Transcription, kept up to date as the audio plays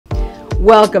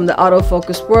Welcome to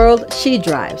Autofocus World, She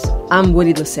Drives. I'm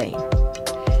Woody Lassane.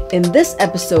 In this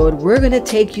episode, we're going to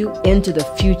take you into the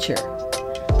future.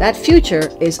 That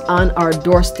future is on our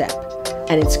doorstep,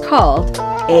 and it's called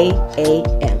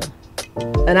AAM.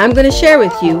 And I'm going to share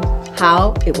with you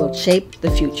how it will shape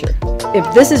the future.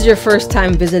 If this is your first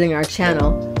time visiting our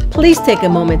channel, please take a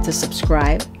moment to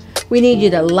subscribe. We need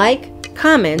you to like,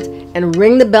 comment, and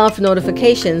ring the bell for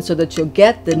notifications so that you'll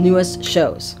get the newest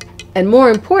shows. And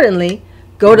more importantly,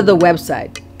 go to the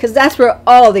website, because that's where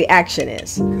all the action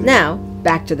is. Now,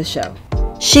 back to the show.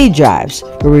 She Drives,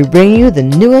 where we bring you the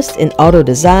newest in auto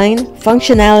design,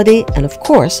 functionality, and of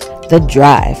course, the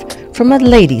drive from a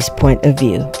lady's point of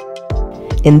view.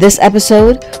 In this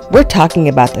episode, we're talking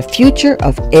about the future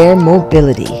of air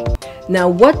mobility. Now,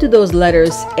 what do those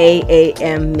letters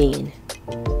AAM mean?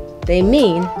 They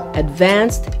mean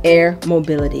Advanced Air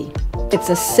Mobility. It's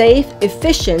a safe,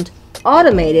 efficient,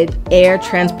 automated air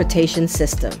transportation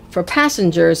system for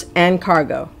passengers and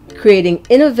cargo, creating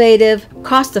innovative,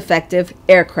 cost-effective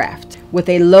aircraft with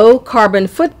a low carbon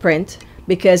footprint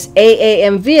because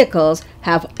AAM vehicles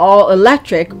have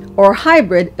all-electric or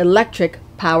hybrid electric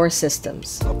power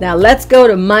systems. Now let's go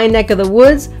to my neck of the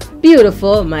woods,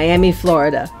 beautiful Miami,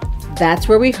 Florida. That's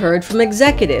where we heard from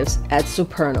executives at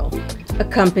Supernal, a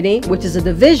company which is a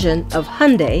division of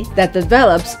Hyundai that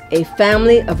develops a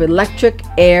family of electric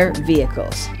air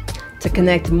vehicles to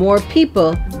connect more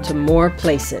people to more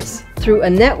places through a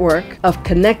network of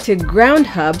connected ground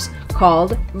hubs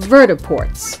called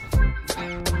vertiports.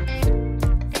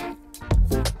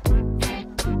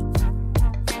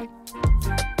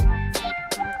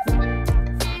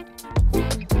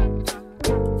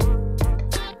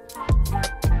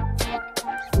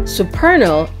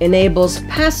 Supernal enables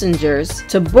passengers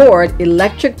to board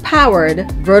electric-powered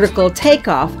vertical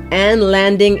takeoff and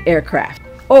landing aircraft,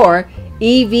 or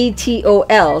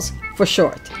eVTOLs for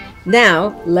short.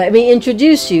 Now, let me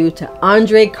introduce you to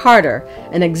Andre Carter,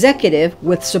 an executive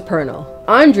with Supernal.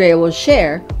 Andre will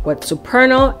share what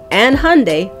Supernal and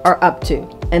Hyundai are up to,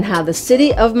 and how the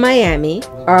city of Miami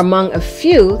are among a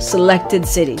few selected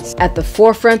cities at the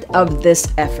forefront of this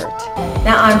effort.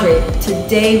 Now, Andre,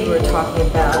 today we're talking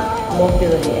about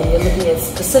mobility, and you're looking at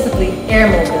specifically air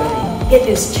mobility. It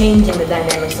is changing the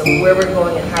dynamics of where we're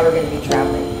going and how we're going to be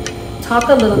traveling. Talk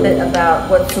a little bit about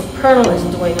what Supernal is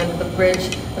doing under the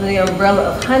bridge, under the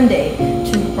umbrella of Hyundai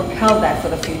to propel that for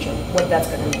the future, what that's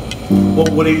going to mean. Well,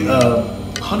 Woody,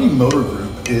 Hyundai Motor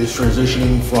Group is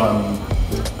transitioning from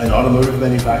an automotive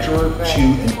manufacturer to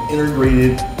an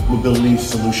integrated mobility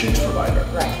solutions provider.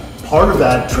 Part of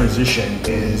that transition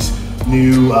is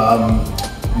new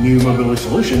mobility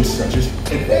solutions such as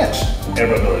advanced air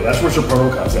mobility. That's where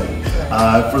Supernal comes in.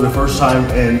 For the first time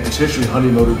in its history,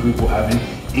 Hyundai Motor Group will have an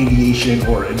aviation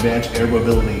or advanced air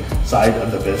mobility side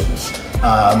of the business.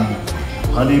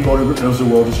 Hyundai Motor Group knows the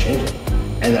world is changing,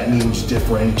 and that means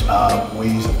different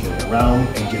ways of getting around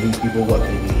and giving people what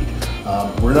they need.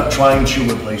 We're not trying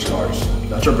to replace cars.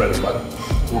 That's our bread and butter.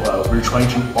 We're trying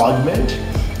to augment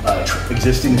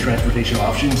existing transportation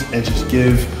options and just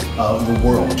give the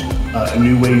world a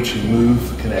new way to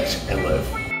move, connect, and live.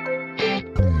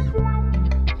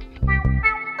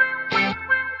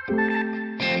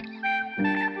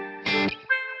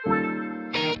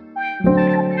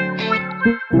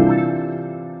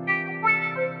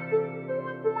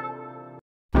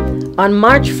 On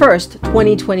March 1st,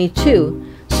 2022,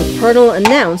 Supernal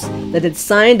announced that it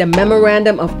signed a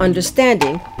memorandum of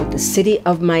understanding with the city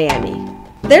of Miami.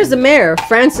 There's the mayor,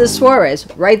 Francis Suarez,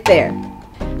 right there.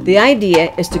 The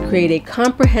idea is to create a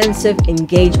comprehensive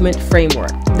engagement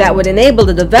framework that would enable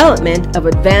the development of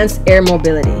advanced air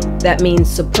mobility. That means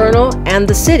Supernal and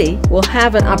the city will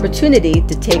have an opportunity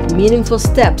to take meaningful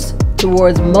steps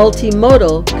towards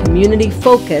multimodal,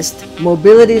 community-focused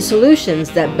mobility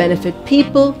solutions that benefit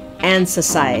people and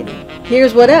society.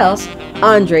 Here's what else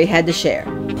Andre had to share.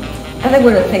 I think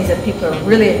one of the things that people are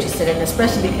really interested in,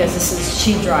 especially because this is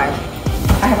She Drive,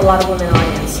 I have a lot of women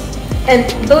audience.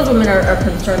 And those women are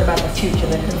concerned about the future,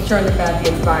 they're concerned about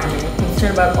the environment, they're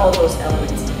concerned about all those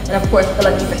elements. And of course,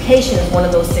 electrification is one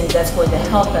of those things that's going to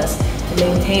help us to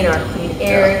maintain our clean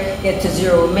air, get to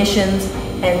zero emissions.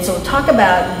 And so talk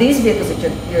about these vehicles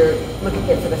that you're looking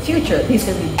at for the future. These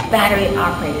are going to be battery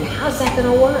operated. How's that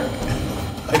going to work?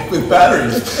 With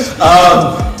batteries.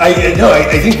 I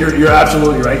think you're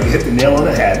absolutely right. You hit the nail on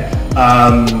the head.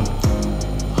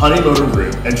 Hyundai Motor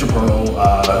Group and Supernal,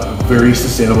 very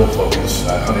sustainable focus.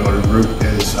 Hyundai Motor Group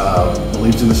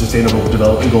believes in the sustainable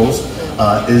development goals,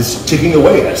 is ticking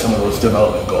away at some of those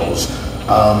development goals.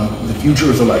 The future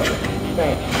is electric.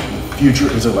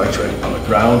 future is electric on the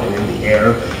ground and in the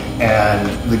air.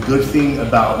 And the good thing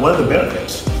about, one of the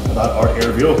benefits about our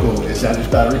air vehicle is that it's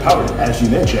battery powered. As you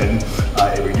mentioned,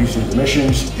 it reduces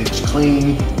emissions, it's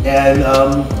clean, and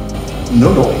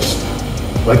no noise.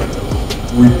 Like,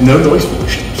 no noise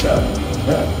pollution, so,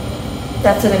 yeah.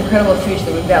 That's an incredible future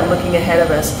that we've got looking ahead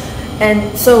of us.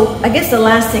 And so I guess the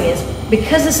last thing is,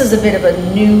 because this is a bit of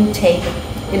a new take,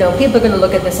 you know, people are going to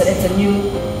look at this and it's a new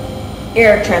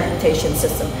air transportation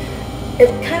system. It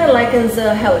kind of likens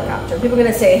a helicopter. People are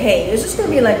going to say, hey, is this going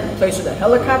to be like the place with a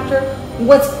helicopter?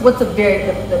 What's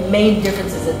the main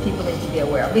differences that people need to be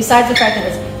aware of, besides the fact that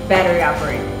it's battery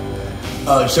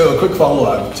operated? So a quick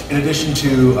follow-up. In addition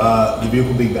to the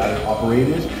vehicle being battery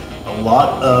operated, a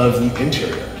lot of the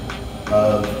interior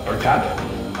of our cabin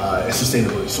is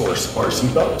sustainably sourced. Our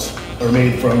seatbelts are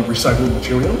made from recycled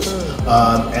materials,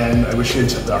 and I wish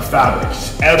it's our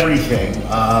fabrics. Everything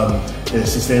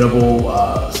is sustainable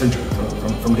centric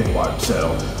from day one.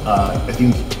 So I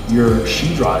think your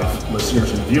She Drive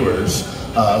listeners and viewers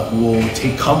will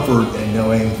take comfort in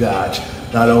knowing that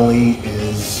not only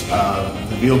is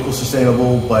the vehicle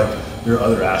sustainable, but there are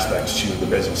other aspects to the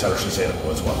business that are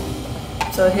sustainable as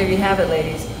well. So here you have it,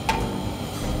 ladies.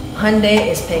 Hyundai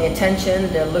is paying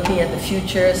attention. They're looking at the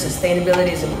future.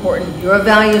 Sustainability is important. Your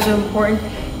values are important.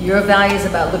 Your values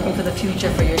about looking for the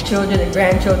future for your children and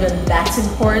grandchildren, that's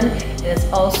important. And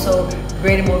it's also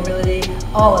greater mobility,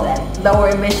 all of that. Lower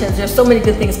emissions. There's so many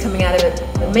good things coming out of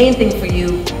it. The main thing for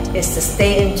you is to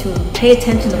stay in tune, pay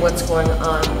attention to what's going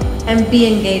on, and be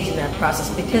engaged in that process,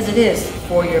 because it is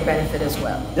for your benefit as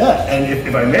well. Yeah, and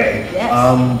if I may,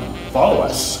 yes. Follow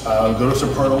us. Go to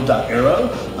supernal.aero,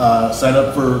 sign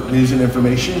up for news and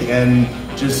information, and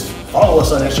just follow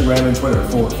us on Instagram and Twitter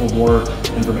for more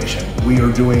information. We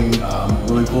are doing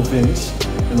really cool things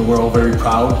in the world. Very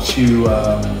proud to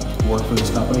work for this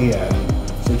company, and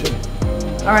stay tuned.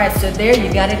 All right, so there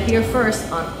you got it here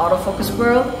first on Autofocus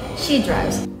World, She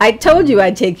Drives. I told you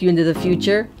I'd take you into the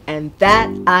future, and that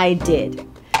I did.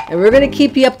 And we're going to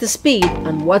keep you up to speed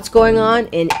on what's going on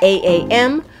in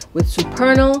AAM with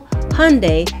Supernal,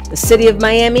 Hyundai, the city of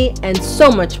Miami, and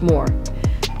so much more.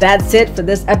 That's it for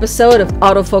this episode of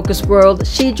Autofocus World,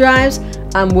 She Drives.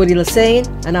 I'm Woody Lassane,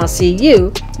 and I'll see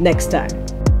you next time.